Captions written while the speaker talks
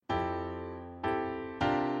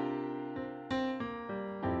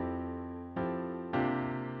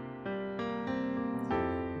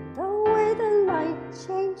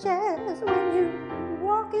changes when you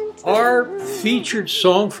walk into Our the room. featured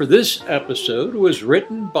song for this episode was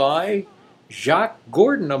written by Jacques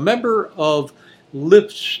Gordon, a member of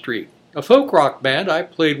Lift Street, a folk rock band I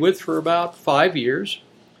played with for about 5 years.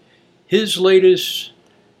 His latest,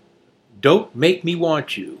 Don't Make Me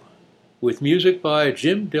Want You, with music by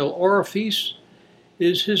Jim Del Orifice,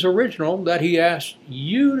 is his original that he asked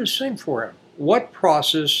you to sing for him. What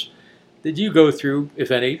process did you go through, if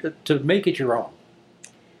any, to make it your own?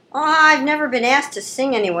 I've never been asked to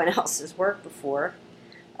sing anyone else's work before.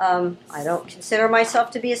 I don't consider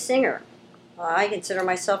myself to be a singer. I consider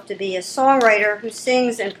myself to be a songwriter who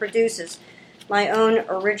sings and produces my own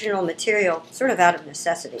original material, sort of out of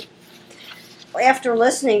necessity. After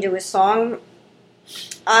listening to his song,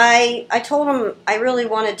 I told him I really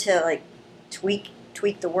wanted to tweak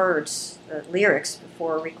the words, the lyrics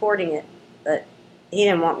before recording it, but he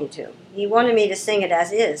didn't want me to. He wanted me to sing it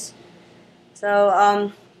as is.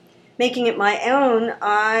 So, making it my own,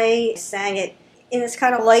 I sang it in this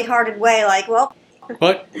kind of lighthearted way,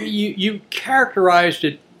 But you characterized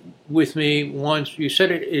it with me once. You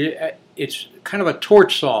said it's kind of a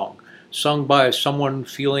torch song, sung by someone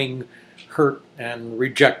feeling hurt and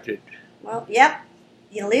rejected. Well, yep.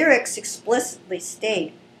 The lyrics explicitly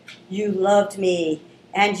state, "You loved me,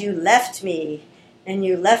 and you left me, and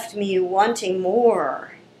you left me wanting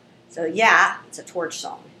more." So yeah, it's a torch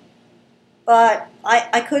song. But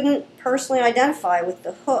I couldn't personally identify with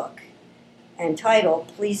the hook and title,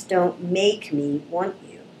 "Please Don't Make Me Want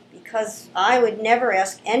You," because I would never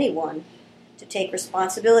ask anyone to take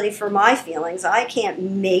responsibility for my feelings. I can't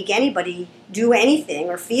make anybody do anything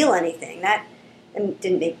or feel anything. That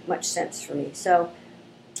didn't make much sense for me. So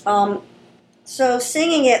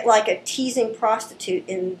singing it like a teasing prostitute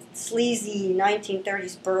in sleazy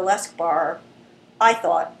 1930s burlesque bar, I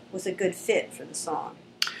thought was a good fit for the song.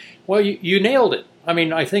 Well, you nailed it. I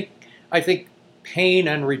mean, I think pain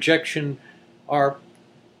and rejection are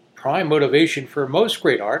prime motivation for most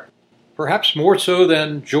great art, perhaps more so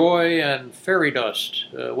than joy and fairy dust.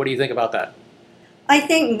 What do you think about that? I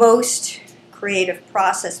think most creative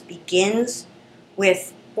process begins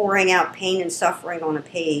with pouring out pain and suffering on a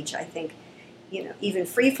page. I think, even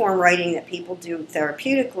free-form writing that people do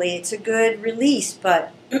therapeutically, it's a good release,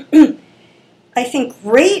 but I think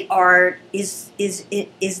great art is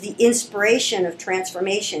the inspiration of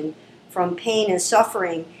transformation from pain and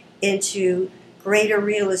suffering into greater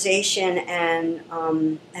realization and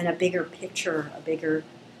a bigger picture,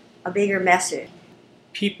 a bigger message.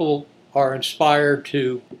 People are inspired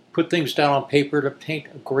to put things down on paper, to paint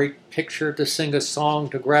a great picture, to sing a song,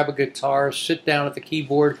 to grab a guitar, sit down at the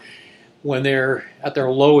keyboard when they're at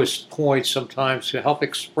their lowest point sometimes, to help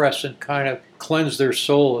express and kind of cleanse their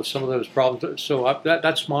soul of some of those problems. So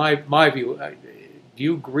that's my view. Do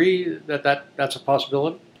you agree that's a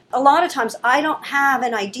possibility? A lot of times I don't have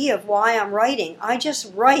an idea of why I'm writing. I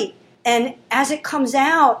just write, and as it comes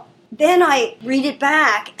out, then I read it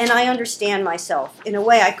back and I understand myself in a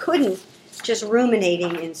way I couldn't just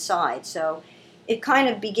ruminating inside. So it kind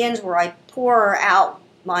of begins where I pour out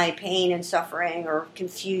my pain and suffering or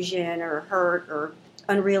confusion or hurt or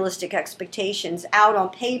unrealistic expectations out on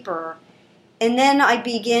paper, and then I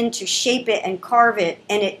begin to shape it and carve it,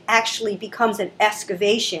 and it actually becomes an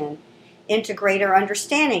excavation into greater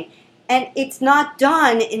understanding. And it's not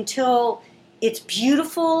done until it's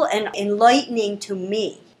beautiful and enlightening to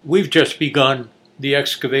me. We've just begun the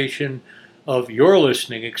excavation of your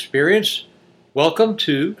listening experience. Welcome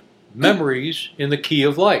to Memories in the Key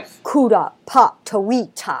of Life. Kuda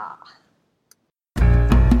Patawita.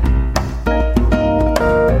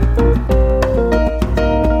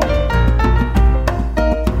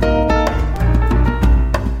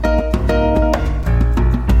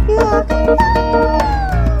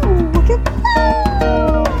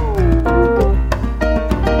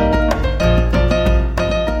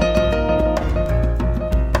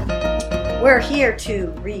 We're here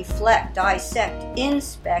to reflect, dissect,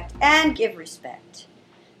 inspect, and give respect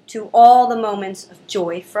to all the moments of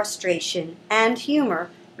joy, frustration, and humor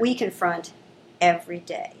we confront every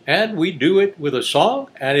day. And we do it with a song,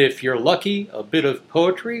 and if you're lucky, a bit of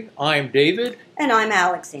poetry. I'm David. And I'm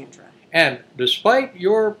Alexandra. And despite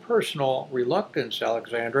your personal reluctance,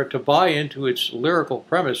 Alexandra, to buy into its lyrical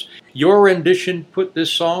premise, your rendition put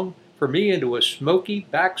this song for me into a smoky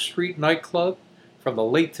backstreet nightclub from the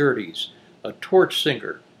late 30s. A torch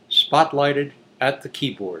singer, spotlighted at the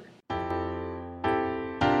keyboard.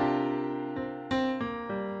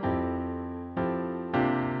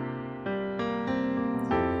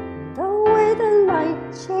 The way the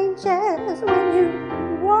light changes when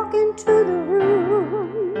you walk into the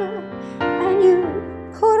room, and you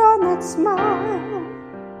put on that smile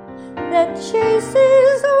that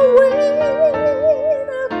chases away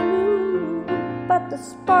the gloom, but the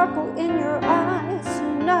sparkle in your eyes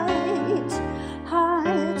tonight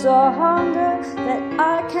hides a hunger that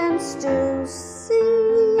I can still see.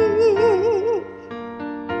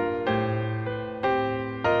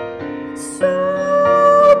 So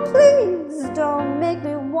please don't make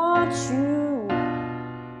me want you,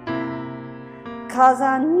 'cause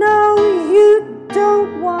I know you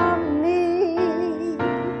don't want me.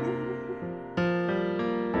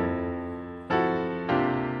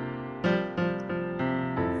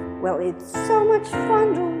 Well, it's so much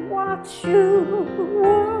fun to watch you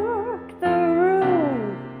work the room,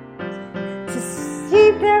 to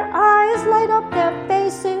see their eyes light up their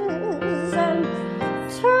faces and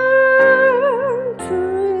turn to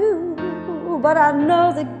you. But I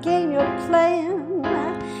know the game you're playing,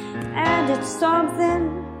 and it's something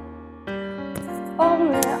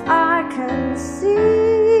only I can see.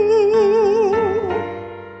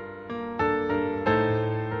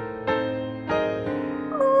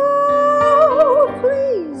 Oh,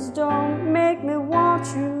 please don't make me want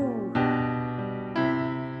you,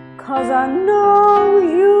 'cause I know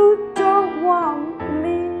you don't want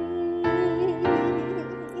me.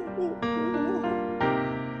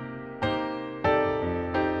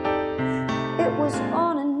 It was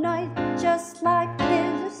on a night just like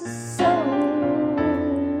this, so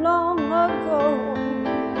long ago,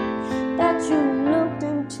 that you looked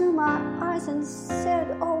into my eyes and said,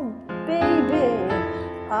 oh baby,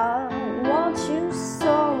 I want you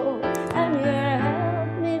so. And you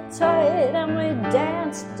held me tight and we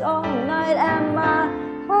danced all night, and my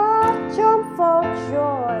heart jumped for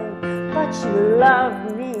joy. But you loved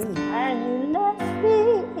me and you left me,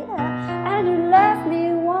 and you left me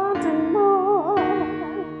wanting more.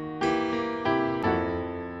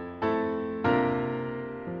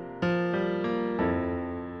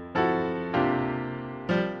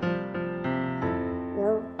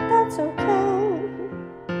 Well, that's okay,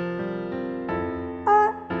 I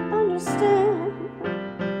understand.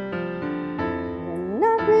 You're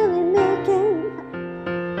not really making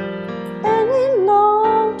any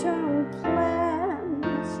long-term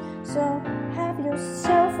plans, so have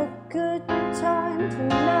yourself a good time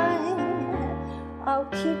tonight. I'll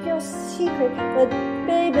keep your secret, but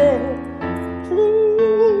baby,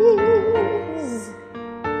 please,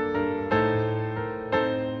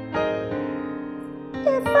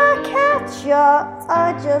 if I catch ya,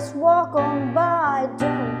 I just walk on by.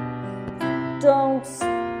 Don't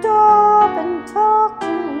stop and talk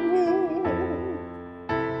to me.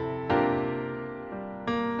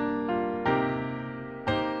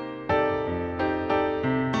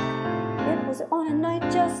 It was on a night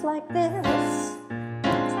just like this,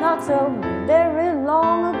 it's not so very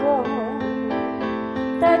long ago,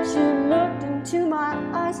 that you looked into my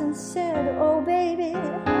eyes and said, oh baby,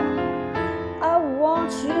 I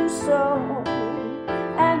want you so.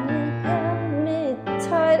 And you held me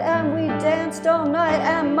tight and we danced all night,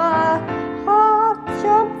 and my heart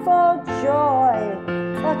jumped for joy.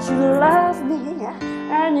 But you loved me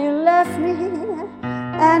and you left me,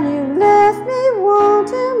 and you left me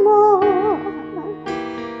wanting more.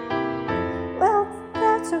 Well,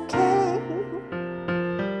 that's okay,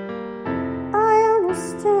 I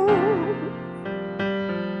understand.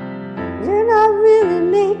 You're not really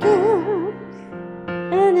making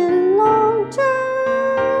any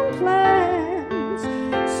long-term plans,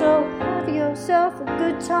 so have yourself a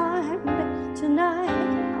good time tonight.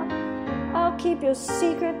 I'll keep your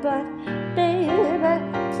secret, but baby,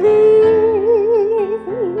 please,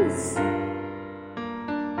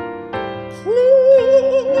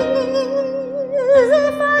 please,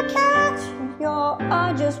 if I catch your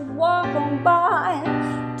eye, just walk on by.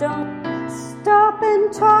 Don't stop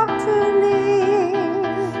and talk to me.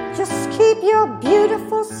 Just keep your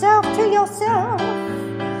beautiful self to yourself.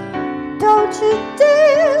 Don't you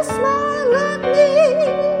dare smile at me.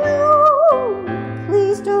 Oh,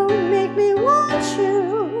 please don't make me want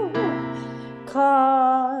you,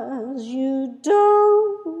 'cause you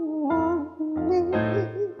don't want me.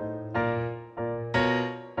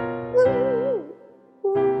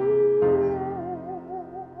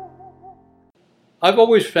 I've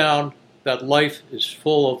always found that life is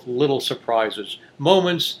full of little surprises,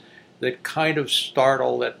 moments that kind of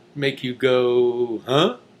startle, that make you go,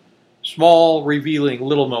 huh? Small, revealing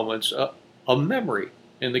little moments, a memory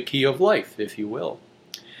in the key of life, if you will.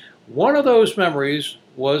 One of those memories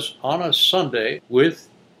was on a Sunday with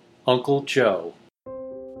Uncle Joe.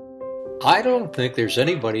 I don't think there's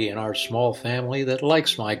anybody in our small family that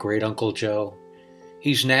likes my great Uncle Joe.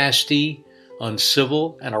 He's nasty,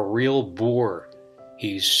 uncivil, and a real bore.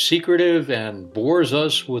 He's secretive and bores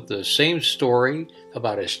us with the same story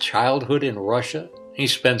about his childhood in Russia. He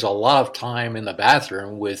spends a lot of time in the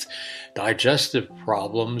bathroom with digestive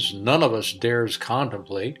problems none of us dares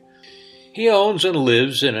contemplate. He owns and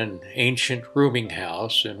lives in an ancient rooming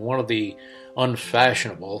house in one of the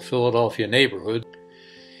unfashionable Philadelphia neighborhoods.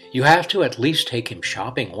 You have to at least take him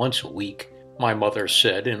shopping once a week, my mother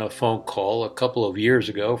said in a phone call a couple of years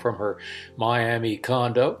ago from her Miami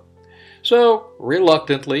condo. So,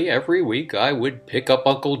 reluctantly, every week I would pick up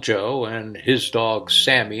Uncle Joe and his dog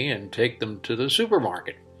Sammy and take them to the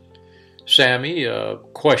supermarket. Sammy, a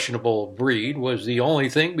questionable breed, was the only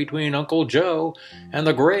thing between Uncle Joe and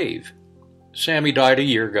the grave. Sammy died a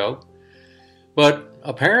year ago, but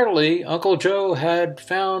apparently Uncle Joe had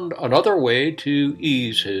found another way to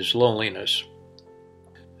ease his loneliness.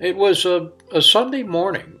 It was a Sunday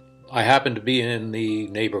morning. I happened to be in the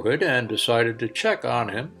neighborhood and decided to check on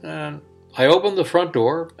him, and I opened the front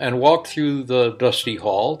door and walked through the dusty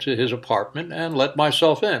hall to his apartment and let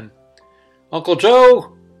myself in. "Uncle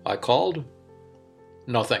Joe!" I called.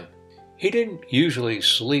 Nothing. He didn't usually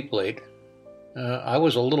sleep late. I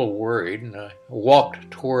was a little worried, and I walked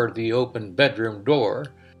toward the open bedroom door.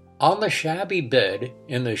 On the shabby bed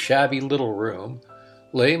in the shabby little room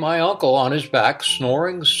lay my uncle on his back,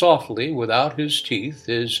 snoring softly without his teeth,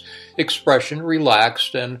 his expression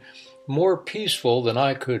relaxed and more peaceful than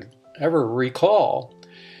I could ever recall.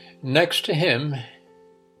 Next to him,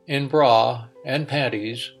 in bra and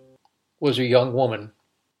panties, was a young woman.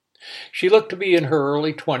 She looked to be in her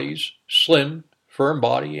early 20s, slim, firm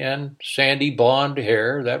body, and sandy blonde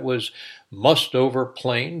hair that was mussed over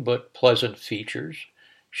plain but pleasant features.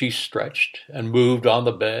 She stretched and moved on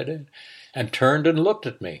the bed and turned and looked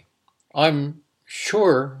at me. I'm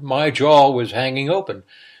sure my jaw was hanging open.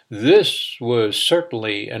 This was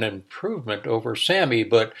certainly an improvement over Sammy,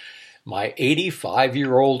 but my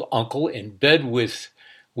 85-year-old uncle in bed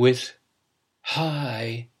with...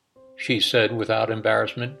 "Hi," she said without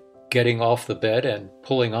embarrassment, getting off the bed and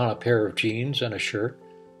pulling on a pair of jeans and a shirt.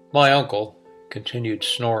 My uncle continued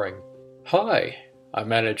snoring. "Hi," I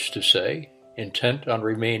managed to say, intent on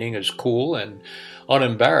remaining as cool and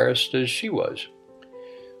unembarrassed as she was.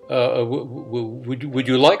 Would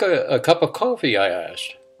you like a cup of coffee?" I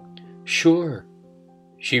asked. "Sure."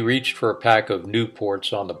 She reached for a pack of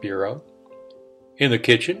Newports on the bureau. In the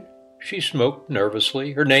kitchen, she smoked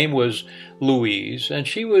nervously. Her name was Louise, and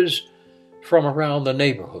she was from around the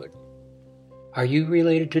neighborhood. "Are you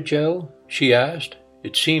related to Joe?" she asked.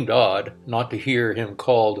 It seemed odd not to hear him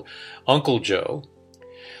called Uncle Joe.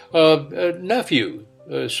 Nephew,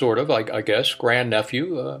 sort of, I guess,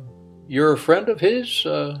 grandnephew. You're a friend of his?"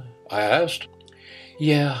 I asked.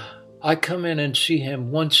 "Yeah, I come in and see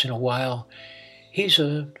him once in a while. He's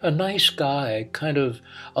a nice guy, kind of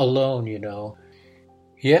alone, you know."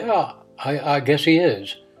 "Yeah, I guess he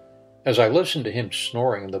is." As I listened to him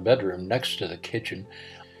snoring in the bedroom next to the kitchen,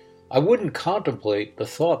 I wouldn't contemplate the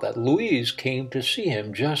thought that Louise came to see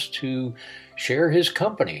him just to share his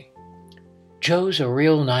company. "Joe's a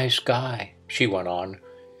real nice guy," she went on.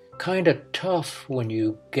 "Kinda tough when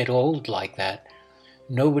you get old like that.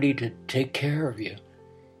 Nobody to take care of you.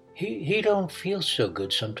 He don't feel so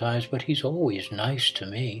good sometimes, but he's always nice to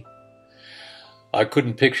me." I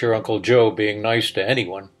couldn't picture Uncle Joe being nice to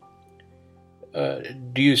anyone.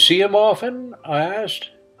 Do you see him often?" I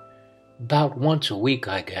asked. "About once a week,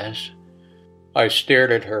 I guess." I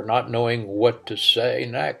stared at her, not knowing what to say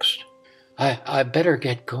next. I better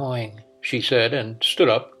get going," she said, and stood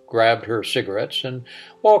up, grabbed her cigarettes, and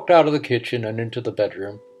walked out of the kitchen and into the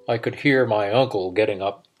bedroom. I could hear my uncle getting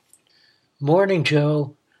up. "Morning,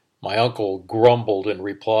 Joe," my uncle grumbled in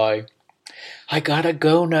reply. "I gotta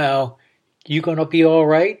go now. You gonna be all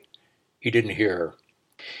right?" He didn't hear her.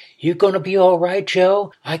 "You gonna be all right,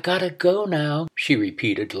 Joe? I gotta go now," she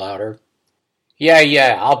repeated louder.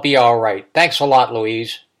 Yeah, I'll be all right. Thanks a lot,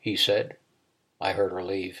 Louise," he said. I heard her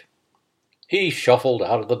leave. He shuffled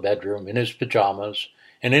out of the bedroom in his pajamas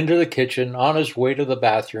and into the kitchen on his way to the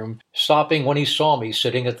bathroom, stopping when he saw me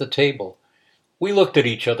sitting at the table. We looked at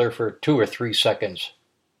each other for 2 or 3 seconds.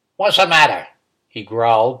 "What's the matter?" he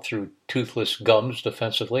growled through toothless gums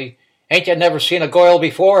defensively. "Ain't you never seen a goil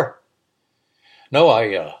before?" "No,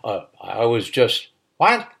 I was just..."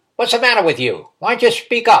 "What? What's the matter with you? Why don't you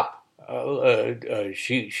speak up?"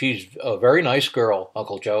 She's a very nice girl,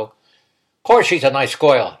 Uncle Joe." "Of course she's a nice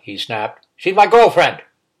goil," he snapped. "She's my girlfriend."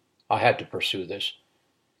 I had to pursue this.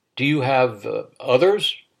 "Do you have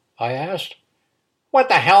others?" I asked. "What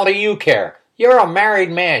the hell do you care? You're a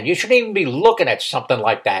married man. You shouldn't even be looking at something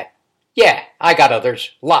like that." "Yeah, I got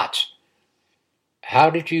others. Lots." "How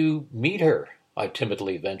did you meet her?" I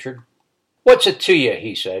timidly ventured. "What's it to you?"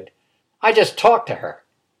 he said. "I just talked to her."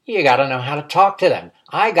 "You gotta know how to talk to them.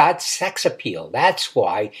 I got sex appeal. That's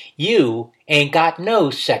why. You ain't got no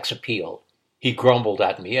sex appeal," he grumbled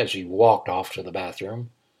at me as he walked off to the bathroom.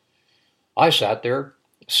 I sat there,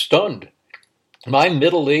 stunned, my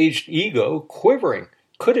middle-aged ego quivering.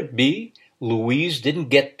 Could it be Louise didn't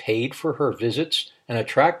get paid for her visits? An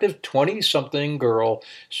attractive 20-something girl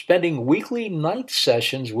spending weekly night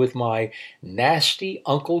sessions with my nasty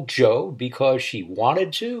Uncle Joe because she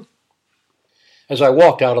wanted to? As I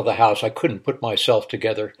walked out of the house, I couldn't put myself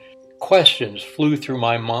together. Questions flew through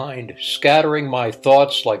my mind, scattering my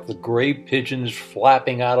thoughts like the gray pigeons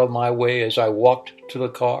flapping out of my way as I walked to the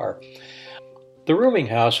car. The rooming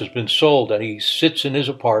house has been sold, and he sits in his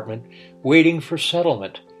apartment waiting for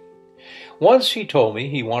settlement. Once he told me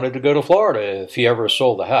he wanted to go to Florida if he ever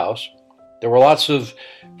sold the house. There were lots of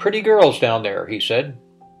pretty girls down there, he said,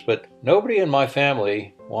 but nobody in my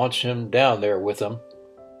family wants him down there with them.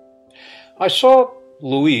 I saw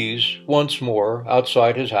Louise once more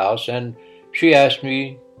outside his house, and she asked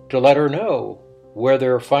me to let her know where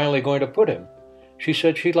they're finally going to put him. She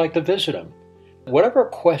said she'd like to visit him. Whatever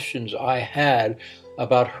questions I had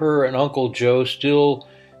about her and Uncle Joe still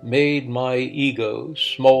made my ego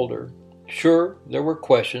smolder. Sure, there were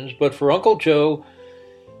questions, but for Uncle Joe,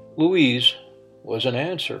 Louise was an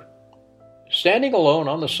answer. Standing alone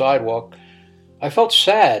on the sidewalk, I felt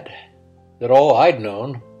sad that all I'd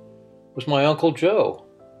known was my Uncle Joe,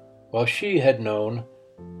 while she had known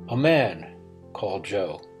a man called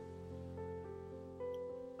Joe.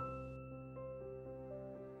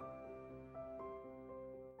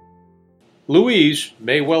 Louise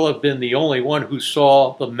may well have been the only one who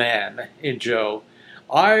saw the man in Joe.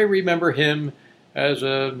 I remember him as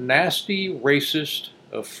a nasty racist,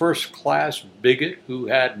 a first-class bigot who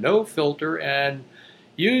had no filter and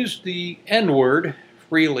used the N-word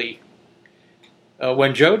freely.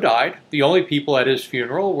 When Joe died, the only people at his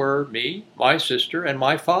funeral were me, my sister, and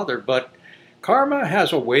my father. But karma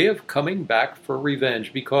has a way of coming back for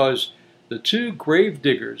revenge, because the two grave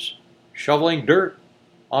diggers shoveling dirt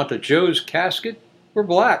onto Joe's casket were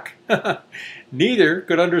black. Neither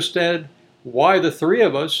could understand why the three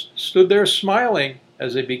of us stood there smiling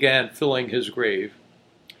as they began filling his grave.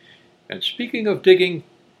 And speaking of digging,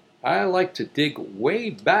 I like to dig way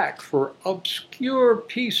back for obscure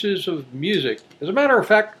pieces of music. As a matter of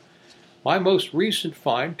fact, my most recent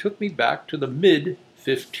find took me back to the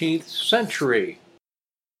mid-15th century.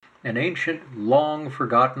 An ancient,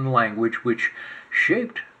 long-forgotten language which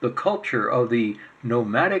shaped the culture of the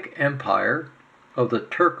nomadic empire of the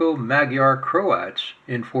Turco-Magyar Croats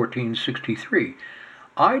in 1463.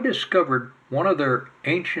 I discovered one of their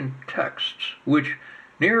ancient texts, which,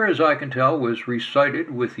 near as I can tell, was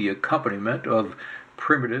recited with the accompaniment of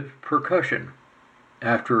primitive percussion.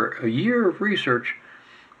 After a year of research,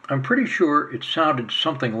 I'm pretty sure it sounded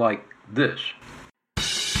something like this.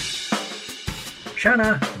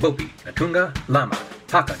 Shana Bopi Natunga Lama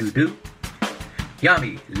Paka Dudu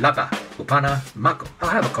Yami Lapa Upana Mako. I'll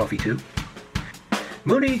have a coffee too.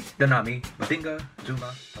 Muni Danami Madinga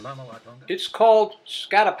Zuma Alama Watonga. It's called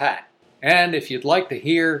Scatapat. And if you'd like to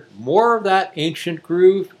hear more of that ancient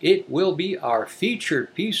groove, it will be our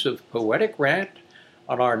featured piece of poetic rant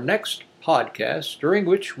on our next podcast, during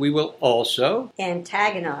which we will also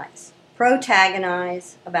antagonize,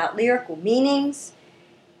 protagonize about lyrical meanings,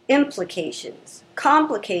 implications,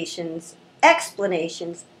 complications,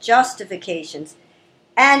 explanations, justifications,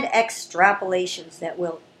 and extrapolations that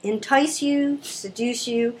will entice you, seduce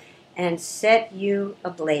you, and set you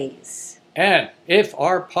ablaze. And if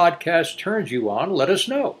our podcast turns you on, let us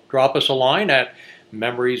know. Drop us a line at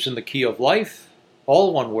memoriesinthekeyoflife,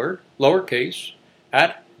 all one word, lowercase,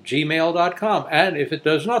 at gmail.com. And if it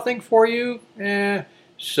does nothing for you,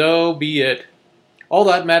 so be it. All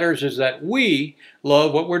that matters is that we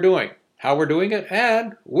love what we're doing, how we're doing it,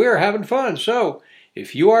 and we're having fun. So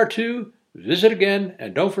if you are too, visit again,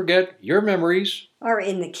 and don't forget, your memories are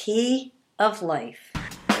in the key of life.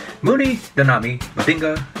 Muni Danami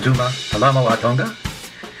Madinga Zuma Alama Watonga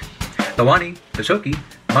Lawani Hisoki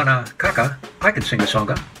Mana Kaka. I can sing a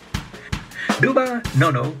songa. Duba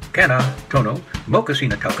Nono Kana Tono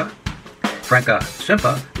Mokasina Toka Franca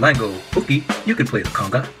Sempa Lango Uki. You can play the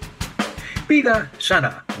conga. Biga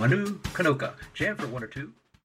Sana Manu Kanoka. Jam for one or two.